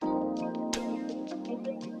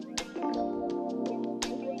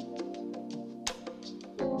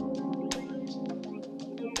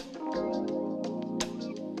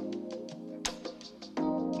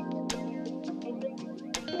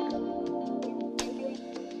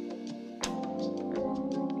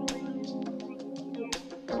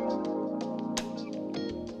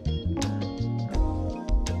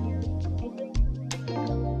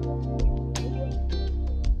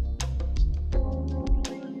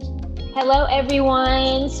Hello,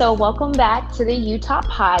 everyone. So, welcome back to the Utah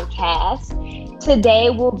podcast. Today,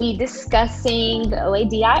 we'll be discussing the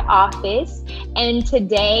OADI office. And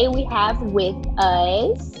today, we have with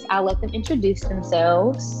us, I'll let them introduce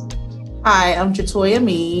themselves. Hi, I'm Jahtoya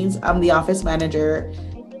Means. I'm the office manager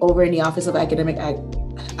over in the Office of Academic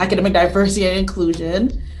Diversity and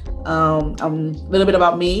Inclusion. A little bit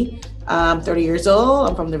about me. I'm 30 years old.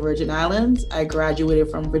 I'm from the Virgin Islands. I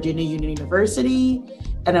graduated from Virginia Union University,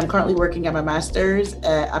 and I'm currently working at my master's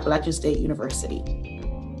at Appalachian State University.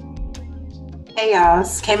 Hey y'all,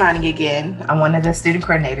 it's Kaymani again. I'm one of the student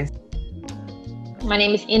coordinators. My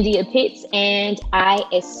name is India Pitts, and I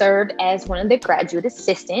serve as one of the graduate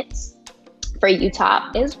assistants for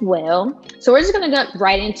Utah as well. So we're just going to jump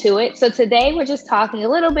right into it. So today we're just talking a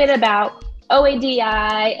little bit about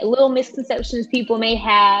OADI, little misconceptions people may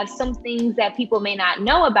have, some things that people may not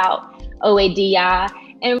know about OADI,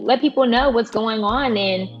 and let people know what's going on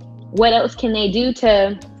and what else can they do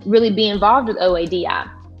to really be involved with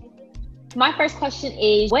OADI. My first question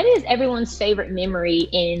is, what is everyone's favorite memory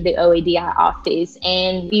in the OADI office?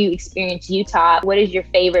 And if you experience Utah, what is your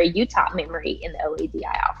favorite Utah memory in the OADI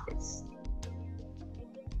office?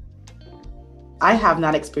 I have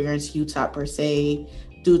not experienced Utah per se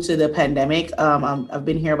due to the pandemic. I've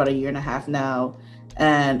been here about a year and a half now.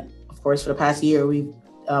 And of course, for the past year, we've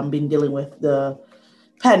been dealing with the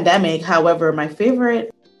pandemic. However, my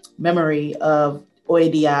favorite memory of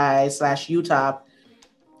OADI/Utah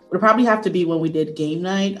would probably have to be when we did game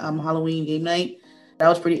night, Halloween game night. That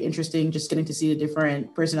was pretty interesting, just getting to see the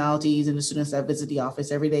different personalities and the students that visit the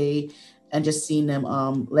office every day and just seeing them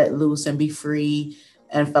let loose and be free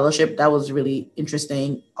and fellowship. That was really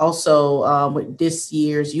interesting. Also, with this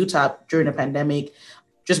year's Utah during the pandemic,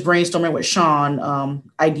 just brainstorming with Sean,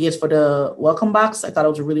 ideas for the welcome box. I thought it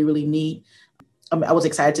was really, really neat. I was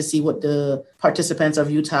excited to see what the participants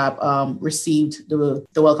of Utah received the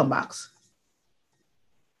welcome box.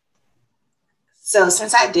 So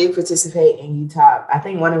since I did participate in Utah, I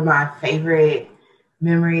think one of my favorite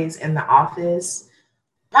memories in the office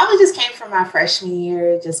probably just came from my freshman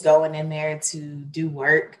year, just going in there to do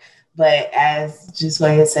work. But as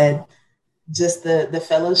Jahtoya said, just the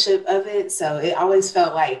fellowship of it. So it always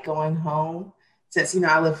felt like going home since,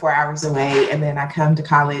 I live 4 hours away, and then I come to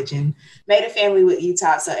college and made a family with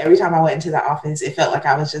Utah. So every time I went into the office, it felt like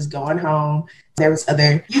I was just going home. There was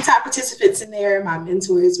other Utah participants in there. My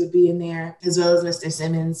mentors would be in there, as well as Mr.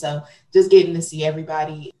 Simmons. So just getting to see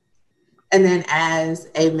everybody. And then as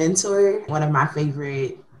a mentor, one of my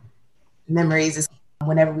favorite memories is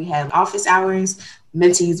whenever we had office hours,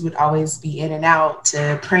 mentees would always be in and out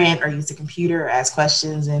to print or use the computer or ask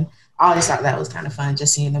questions. And I always thought that was kind of fun,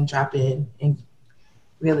 just seeing them drop in and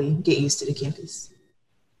really get used to the campus.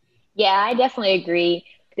 Yeah, I definitely agree.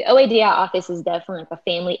 The OADI office is definitely like a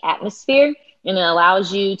family atmosphere, and it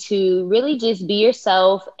allows you to really just be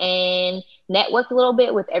yourself and network a little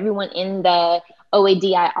bit with everyone in the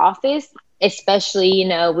OADI office, especially,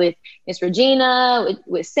 with Miss Regina,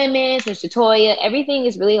 with Simmons, Mr. Jahtoya. Everything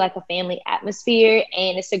is really like a family atmosphere,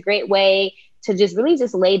 and it's a great way to just really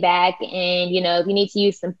just lay back and, if you need to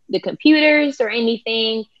use the computers or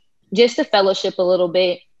anything, just to fellowship a little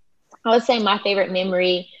bit. I would say my favorite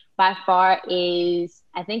memory by far is,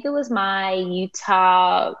 I think it was my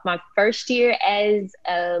first year as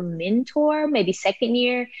a mentor, maybe second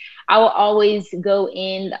year. I will always go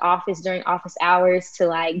in the office during office hours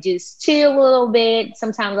to just chill a little bit.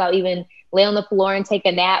 Sometimes I'll even lay on the floor and take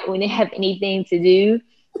a nap when they have anything to do.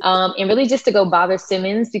 And really just to go bother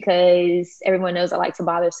Simmons, because everyone knows I like to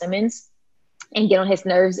bother Simmons and get on his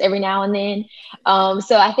nerves every now and then.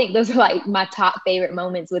 So I think those are my top favorite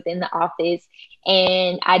moments within the office.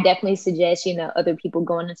 And I definitely suggest, other people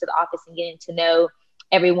going into the office and getting to know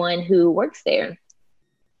everyone who works there.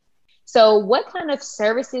 So what kind of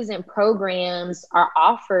services and programs are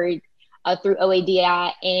offered through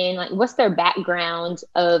OADI, and what's their background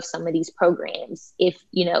of some of these programs, if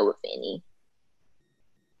any?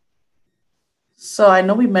 So I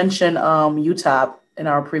know we mentioned Utah in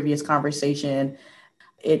our previous conversation.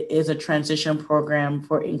 It is a transition program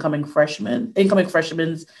for incoming freshmen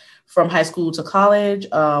from high school to college.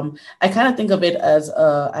 I kind of think of it as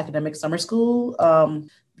a academic summer school,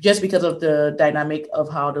 just because of the dynamic of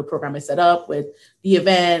how the program is set up with the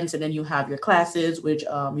events, and then you have your classes, which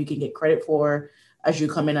you can get credit for as you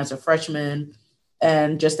come in as a freshman,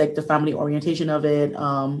 and just like the family orientation of it,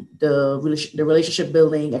 the relationship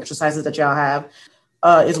building exercises that y'all have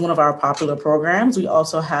is one of our popular programs. We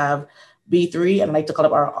also have B3, and I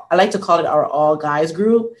like to call it our all guys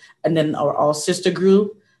group, and then our all sister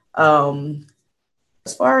group.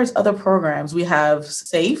 As far as other programs, we have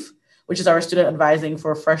SAFE, which is our student advising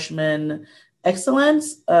for freshman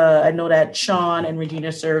excellence. I know that Sean and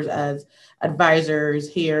Regina serves as advisors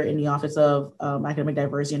here in the Office of Academic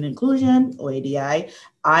Diversity and Inclusion, OADI.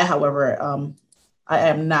 However, I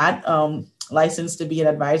am not licensed to be an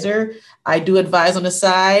advisor. I do advise on the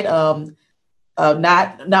side,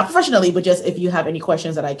 not professionally, but just if you have any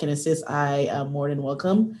questions that I can assist, I am more than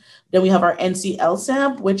welcome. Then we have our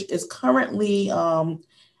NCLSAMP, which is currently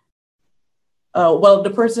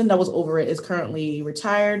the person that was over it is currently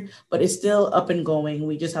retired, but it's still up and going.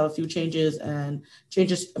 We just have a few changes to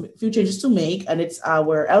make, and it's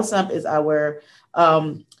our LSAMP is our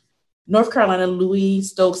North Carolina Louis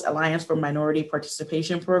Stokes Alliance for Minority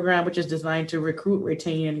Participation Program, which is designed to recruit,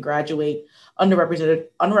 retain, and graduate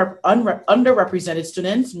underrepresented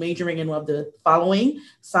students majoring in one of the following: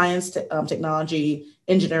 science, technology,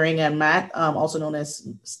 engineering, and math, also known as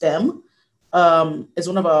STEM.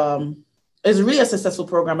 It's really a successful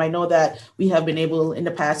program. I know that we have been able in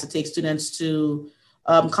the past to take students to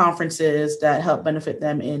conferences that help benefit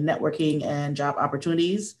them in networking and job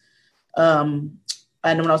opportunities.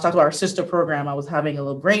 And when I was talking about our sister program, I was having a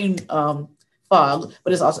little brain fog,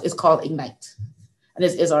 but it's called Ignite. And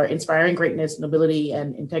this is our Inspiring Greatness, Nobility,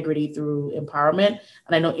 and Integrity Through Empowerment.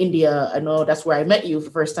 And I know that's where I met you for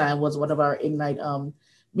the first time, was one of our Ignite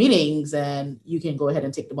meetings, and you can go ahead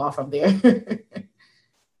and take the ball from there.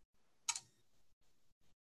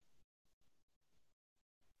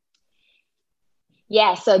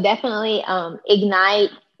 Yeah, so definitely Ignite,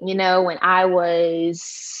 when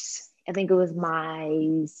I think it was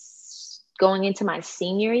going into my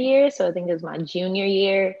senior year. So I think it was my junior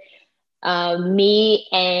year. Me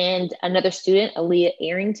and another student, Aaliyah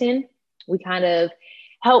Arrington, we kind of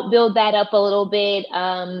helped build that up a little bit.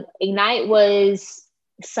 Ignite was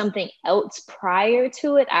something else prior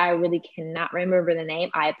to it. I really cannot remember the name.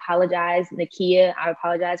 I apologize, Nakia. I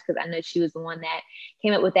apologize because I know she was the one that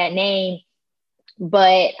came up with that name.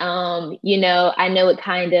 But, I know it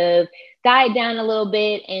kind of died down a little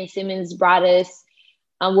bit, and Simmons brought it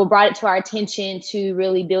to our attention to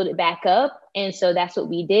really build it back up. And so that's what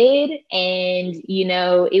we did. And,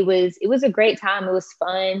 it was a great time. It was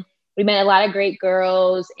fun. We met a lot of great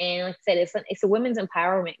girls. And like I said, it's a women's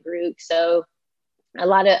empowerment group. So a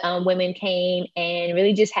lot of women came and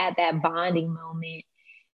really just had that bonding moment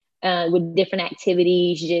with different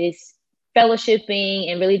activities, just fellowshipping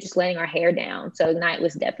and really just letting our hair down. So Ignite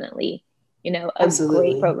was definitely,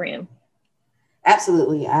 Absolutely. Great program.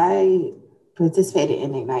 Absolutely. I participated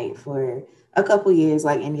in Ignite for a couple years.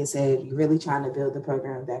 Like India said, really trying to build the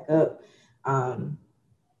program back up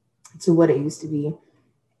to what it used to be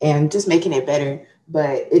and just making it better.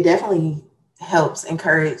 But it definitely helps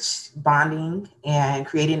encourage bonding and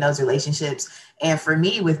creating those relationships. And for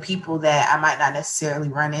me, with people that I might not necessarily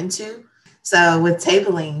run into. So with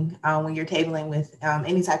tabling, when you're tabling with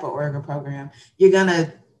any type of Oregon program, you're going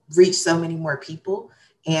to reach so many more people.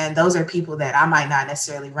 And those are people that I might not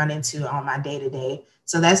necessarily run into on my day-to-day.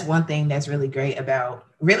 So that's one thing that's really great about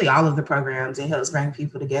really all of the programs. It helps bring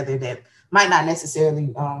people together that might not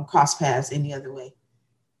necessarily cross paths any other way.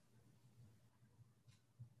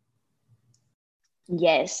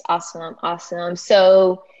 Yes, awesome.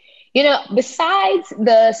 So, besides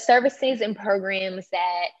the services and programs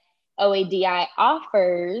that OADI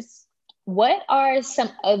offers, what are some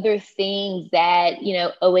other things that,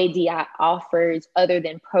 OADI offers other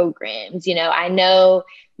than programs? I know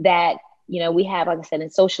that, we have, like I said, in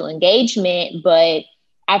social engagement, but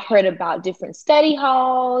I've heard about different study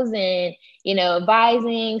halls and,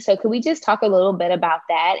 advising. So could we just talk a little bit about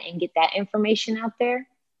that and get that information out there?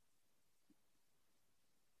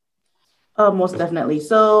 Most definitely.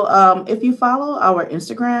 So if you follow our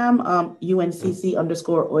Instagram,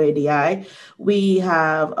 UNCC_OADI, we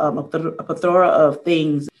have a plethora of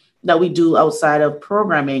things that we do outside of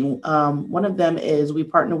programming. One of them is we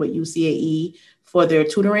partner with UCAE for their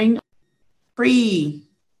tutoring.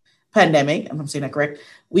 Pre-pandemic, if I'm saying that correct,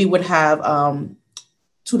 we would have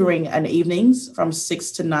tutoring in the evenings from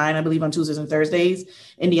 6 to 9, I believe, on Tuesdays and Thursdays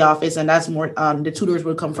in the office. And that's more, the tutors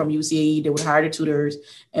would come from UCAE. They would hire the tutors,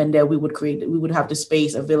 and we would have the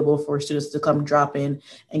space available for students to come drop in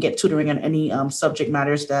and get tutoring on any subject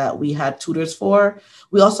matters that we had tutors for.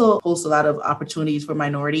 We also host a lot of opportunities for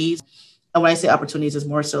minorities. And when I say opportunities, it's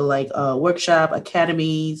more so like workshop,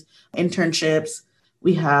 academies, internships.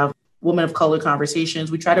 We have women of color conversations.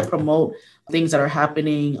 We try to promote things that are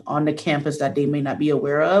happening on the campus that they may not be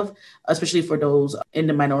aware of, especially for those in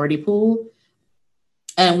the minority pool.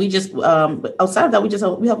 And we just, outside of that,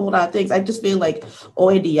 we have a lot of things. I just feel like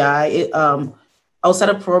OADI, outside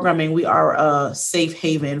of programming, we are a safe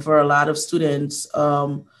haven for a lot of students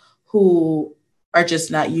who are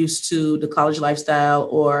just not used to the college lifestyle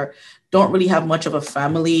or don't really have much of a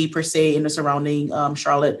family per se in the surrounding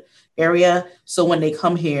Charlotte area. So when they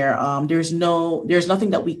come here, there's nothing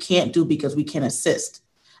that we can't do because we can assist.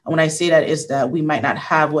 And when I say that is that we might not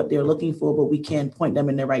have what they're looking for, but we can point them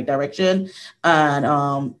in the right direction.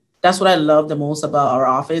 And that's what I love the most about our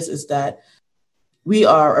office is that we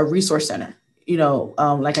are a resource center.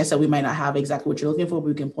 Like I said, we might not have exactly what you're looking for, but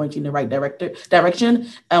we can point you in the right direction,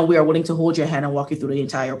 and we are willing to hold your hand and walk you through the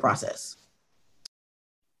entire process.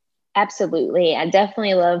 Absolutely. I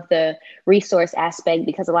definitely love the resource aspect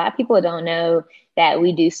because a lot of people don't know that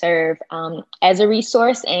we do serve as a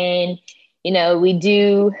resource. And, we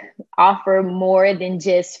do offer more than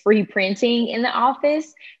just free printing in the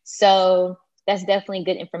office. So that's definitely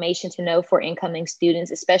good information to know for incoming students,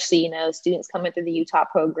 especially, students coming through the Utah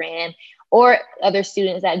program or other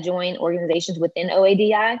students that join organizations within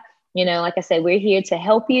OADI. Like I said, we're here to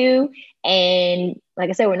help you. And like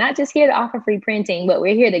I said, we're not just here to offer free printing, but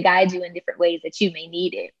we're here to guide you in different ways that you may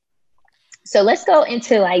need it. So let's go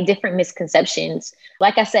into like different misconceptions.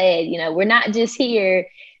 Like I said, we're not just here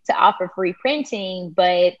to offer free printing,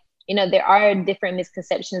 but there are different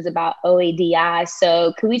misconceptions about OADI.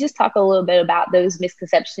 So could we just talk a little bit about those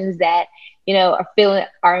misconceptions that,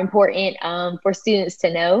 are important for students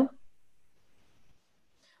to know?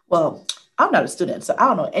 Well, I'm not a student, so I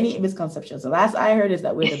don't know any misconceptions. The last I heard is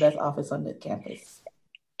that we're the best office on the campus.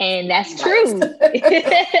 And that's true.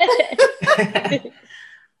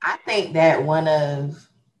 I think that one of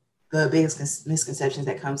the biggest misconceptions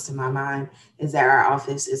that comes to my mind is that our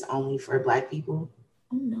office is only for Black people.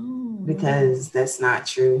 Oh, no. Because that's not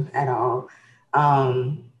true at all.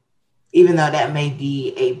 Even though that may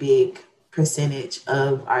be a big percentage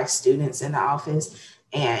of our students in the office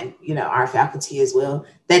and, our faculty as well,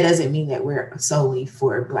 that doesn't mean that we're solely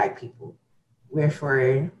for Black people. We're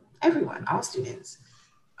for everyone, all students.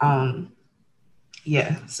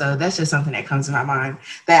 So that's just something that comes to my mind.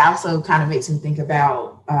 That also kind of makes me think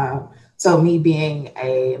about, so me being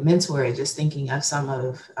a mentor, just thinking of some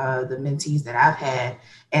of the mentees that I've had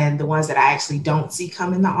and the ones that I actually don't see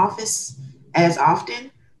come in the office as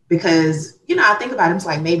often because, I think about it, it's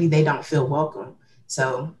like maybe they don't feel welcome.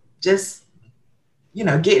 So just,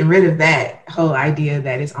 getting rid of that whole idea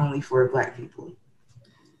that it's only for Black people.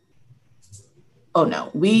 Oh,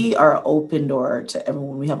 no, we are open door to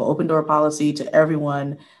everyone. We have an open door policy to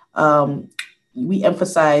everyone. We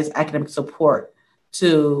emphasize academic support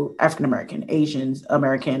to African-American, Asians,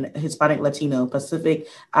 American, Hispanic, Latino, Pacific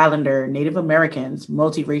Islander, Native Americans,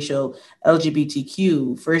 multiracial,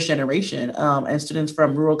 LGBTQ, first generation, and students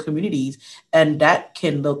from rural communities. And that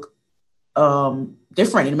can look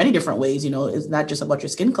different in many different ways. It's not just about your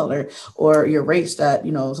skin color or your race that,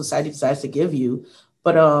 society decides to give you,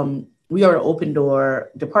 but we are an open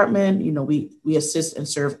door department. We assist and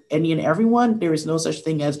serve any and everyone. There is no such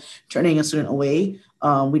thing as turning a student away.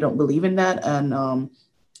 We don't believe in that. And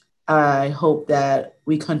I hope that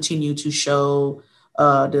we continue to show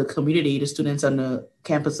the community, the students on the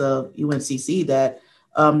campus of UNCC that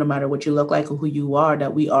no matter what you look like or who you are,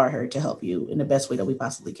 that we are here to help you in the best way that we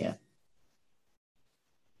possibly can.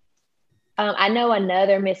 I know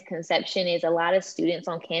another misconception is a lot of students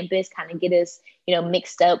on campus kind of get us,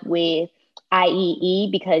 mixed up with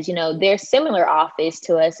IEE because, they're similar office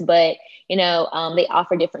to us, but, they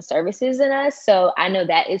offer different services than us. So I know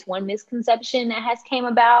that is one misconception that has came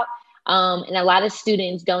about. And a lot of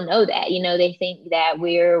students don't know that, they think that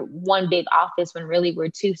we're one big office when really we're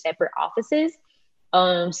two separate offices.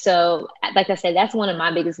 So like I said, that's one of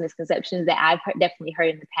my biggest misconceptions that I've definitely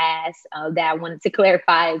heard in the past that I wanted to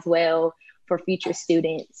clarify as well for future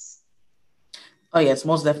students. Oh, yes,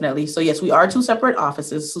 most definitely. So, yes, we are two separate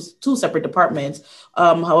offices, two separate departments.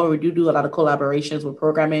 However, we do a lot of collaborations with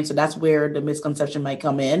programming. So that's where the misconception might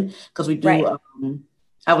come in because we do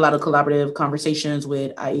have a lot of collaborative conversations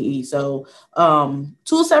with IEE. So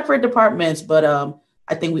two separate departments, but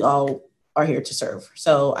I think we all are here to serve.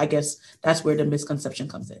 So I guess that's where the misconception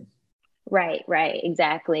comes in. Right,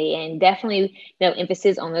 exactly. And definitely,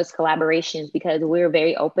 emphasis on those collaborations because we're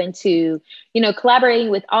very open to, collaborating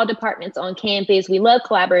with all departments on campus. We love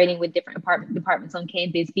collaborating with different departments on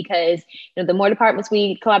campus because, the more departments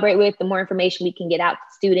we collaborate with, the more information we can get out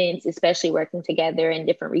to students, especially working together and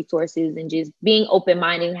different resources and just being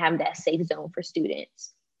open-minded and having that safe zone for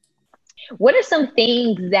students. What are some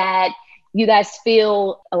things that you guys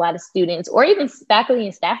feel a lot of students or even faculty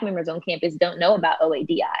and staff members on campus don't know about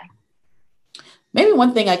OADI? Maybe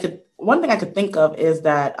one thing I could think of is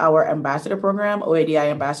that our ambassador program,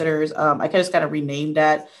 OADI ambassadors, I just kind of renamed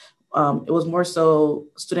that. It was more so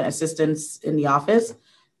student assistance in the office.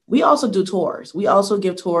 we also do tours. We also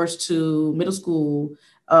give tours to middle school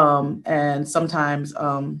and sometimes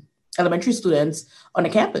elementary students on the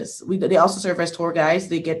campus. They also serve as tour guides.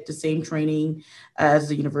 They get the same training as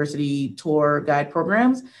the university tour guide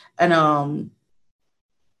programs. And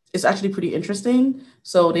it's actually pretty interesting.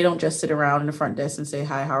 So they don't just sit around in the front desk and say,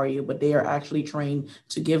 hi, how are you? But they are actually trained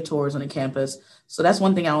to give tours on the campus. So that's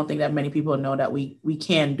one thing I don't think that many people know that we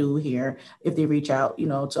can do here if they reach out,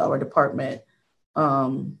 to our department.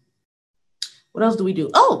 What else do we do?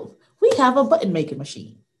 Oh, we have a button making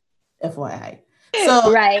machine, FYI.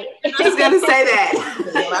 So right. I was going to say that.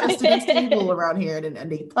 A lot of students table around here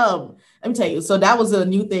and they pub. Let me tell you. So that was a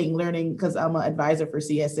new thing learning because I'm an advisor for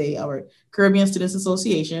CSA, our Caribbean Students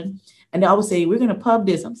Association. And they always say, we're going to pub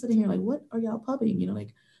this. I'm sitting here like, what are y'all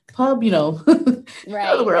pubbing? Pub,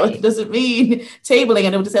 right, the world. It doesn't mean tabling.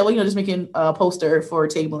 And they would just say, well, just making a poster for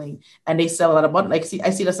tabling. And they sell a lot of buttons. I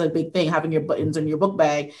see that's a big thing, having your buttons in your book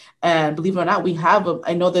bag. And believe it or not, we have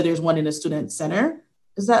I know that there's one in the student center.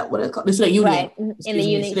 Is that what it's called? The student union. Right. In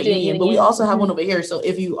the student union. But we also have one over here. So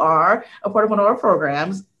if you are a part of one of our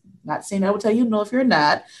programs, not saying I would tell you no if you're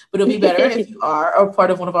not, but it'll be better if you are a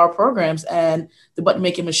part of one of our programs and the button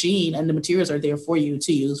making machine and the materials are there for you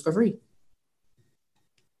to use for free.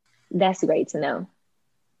 That's great to know.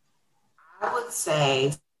 I would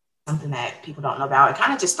say something that people don't know about. It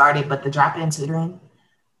kind of just started, but the drop-in tutoring,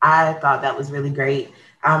 I thought that was really great.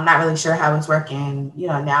 I'm not really sure how it's working,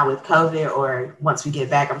 now with COVID or once we get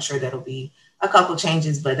back, I'm sure that'll be a couple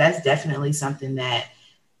changes, but that's definitely something that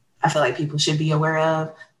I feel like people should be aware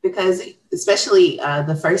of because especially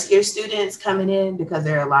the first year students coming in, because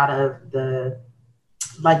there are a lot of the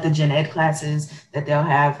gen ed classes that they'll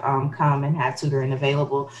have come and have tutoring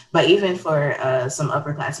available. But even for some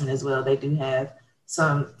upperclassmen as well, they do have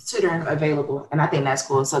some tutoring available. And I think that's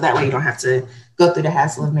cool. So that way you don't have to go through the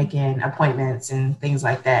hassle of making appointments and things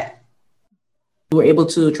like that. We're able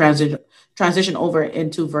to transition over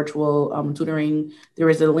into virtual tutoring. There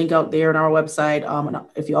is a link out there on our website.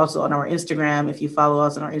 If you also on our Instagram, if you follow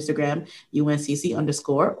us on our Instagram, UNCC_OADI,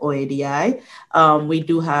 we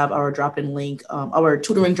do have our drop-in link, our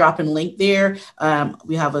tutoring drop-in link there.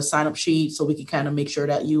 We have a sign-up sheet so we can kind of make sure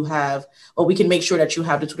that you have the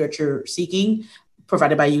tutor that you're seeking,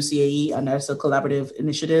 provided by UCAE, and that's a collaborative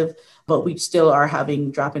initiative. But we still are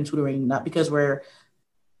having drop-in tutoring, not because we're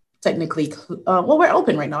technically, we're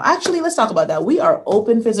open right now. Actually, let's talk about that. We are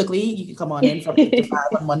open physically. You can come on in from 8 to 5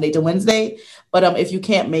 on Monday to Wednesday. But if you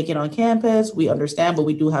can't make it on campus, we understand, but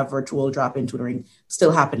we do have virtual drop-in tutoring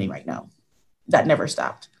still happening right now. That never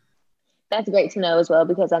stopped. That's great to know as well,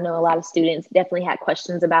 because I know a lot of students definitely had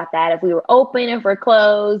questions about that, if we were open, if we're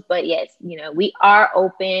closed. But yes, we are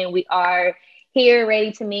open. We are here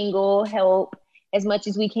ready to mingle, help as much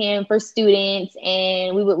as we can for students.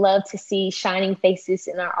 And we would love to see shining faces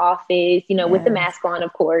in our office, with the mask on,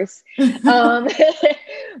 of course.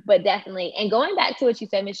 But definitely. And going back to what you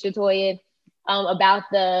said, Ms. Jahtoya, about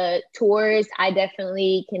the tours, I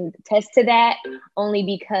definitely can attest to that, only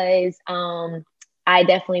because I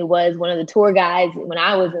definitely was one of the tour guides when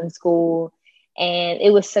I was in school. And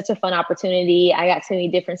it was such a fun opportunity. I got to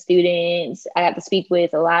meet different students. I got to speak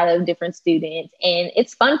with a lot of different students, and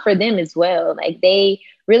it's fun for them as well. Like, they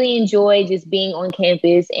really enjoy just being on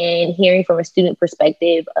campus and hearing from a student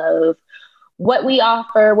perspective of what we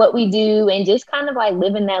offer, what we do, and just kind of like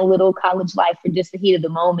living that little college life for just the heat of the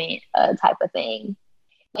moment type of thing.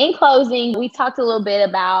 In closing, we talked a little bit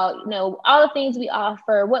about, all the things we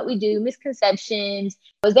offer, what we do, misconceptions.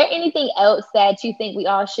 Was there anything else that you think we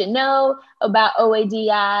all should know about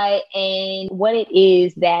OADI and what it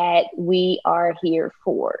is that we are here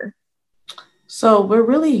for? So we're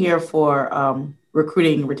really here for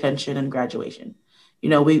recruiting, retention, and graduation.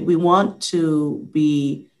 We want to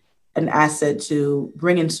be an asset to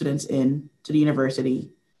bringing students in to the university,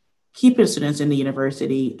 keeping students in the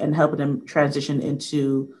university, and helping them transition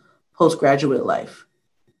into postgraduate life.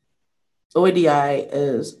 OADI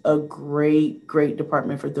is a great, great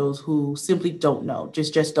department for those who simply don't know,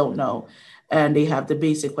 just don't know. And they have the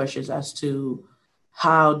basic questions as to,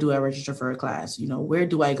 how do I register for a class? Where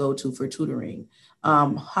do I go to for tutoring?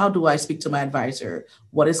 How do I speak to my advisor?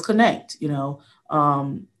 What is Connect?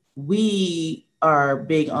 We are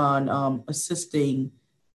big on assisting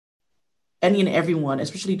any and everyone,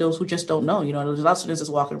 especially those who just don't know. There's a lot of students that's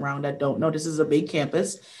walking around that don't know. This is a big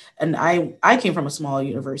campus. And I came from a small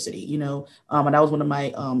university, and that was one of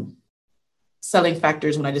my selling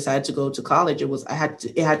factors when I decided to go to college.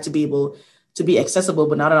 It had to be able to be accessible.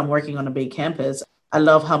 But now that I'm working on a big campus, I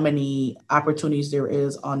love how many opportunities there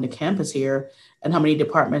is on the campus here and how many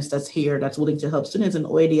departments that's here that's willing to help students. And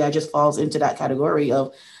OADI just falls into that category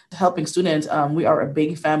of helping students. We are a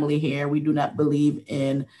big family here. We do not believe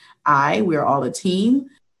in we are all a team.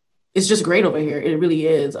 It's just great over here. It really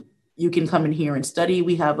is. You can come in here and study.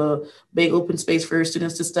 We have a big open space for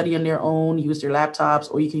students to study on their own, use their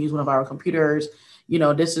laptops, or you can use one of our computers.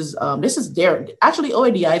 This is their, actually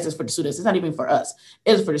OADI is for the students. It's not even for us.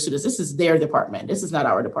 It is for the students. This is their department. This is not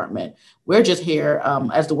our department. We're just here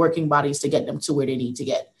as the working bodies to get them to where they need to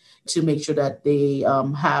get, to make sure that they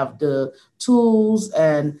have the tools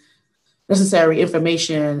and necessary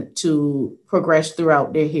information to progress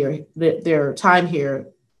throughout their time here,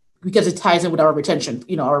 because it ties in with our retention,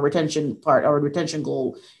 our retention part, our retention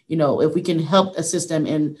goal. If we can help assist them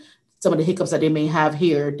in some of the hiccups that they may have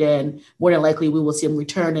here, then more than likely we will see them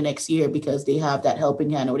return the next year because they have that helping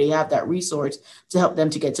hand, or they have that resource to help them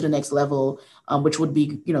to get to the next level, which would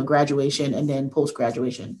be, graduation and then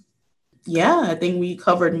post-graduation. Yeah, I think we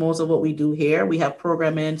covered most of what we do here. We have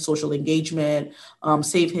programming, social engagement,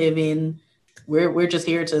 safe haven. We're just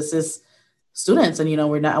here to assist students, and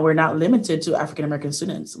we're not limited to African American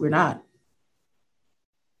students. We're not.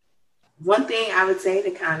 One thing I would say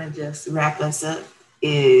to kind of just wrap us up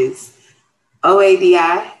is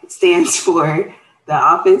OADI stands for the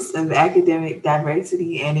Office of Academic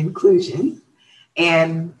Diversity and Inclusion,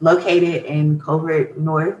 and located in Covert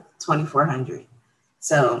North 2400.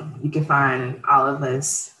 So you can find all of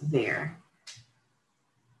us there.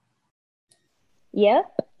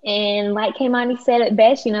 Yep. And like Kaimani said it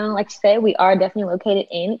best, like she said, we are definitely located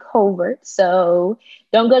in Covert. So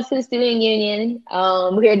don't go to the student union.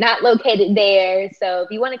 We're not located there. So if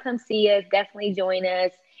you want to come see us, definitely join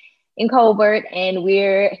us in Covert. And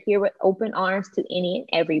we're here with open arms to any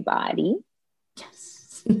and everybody.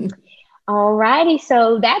 Yes. All righty.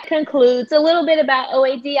 So that concludes a little bit about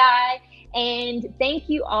OADI. And thank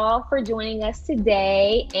you all for joining us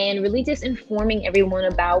today and really just informing everyone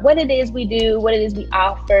about what it is we do, what it is we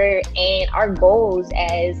offer, and our goals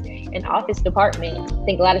as an office department. I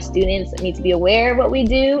think a lot of students need to be aware of what we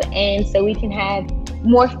do, and so we can have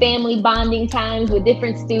more family bonding times with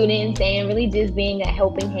different students and really just being a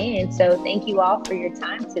helping hand. So thank you all for your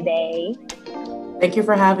time today. Thank you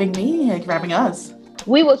for having me. Thank you for having us.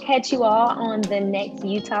 We will catch you all on the next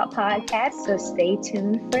Utah podcast, so stay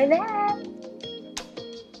tuned for that.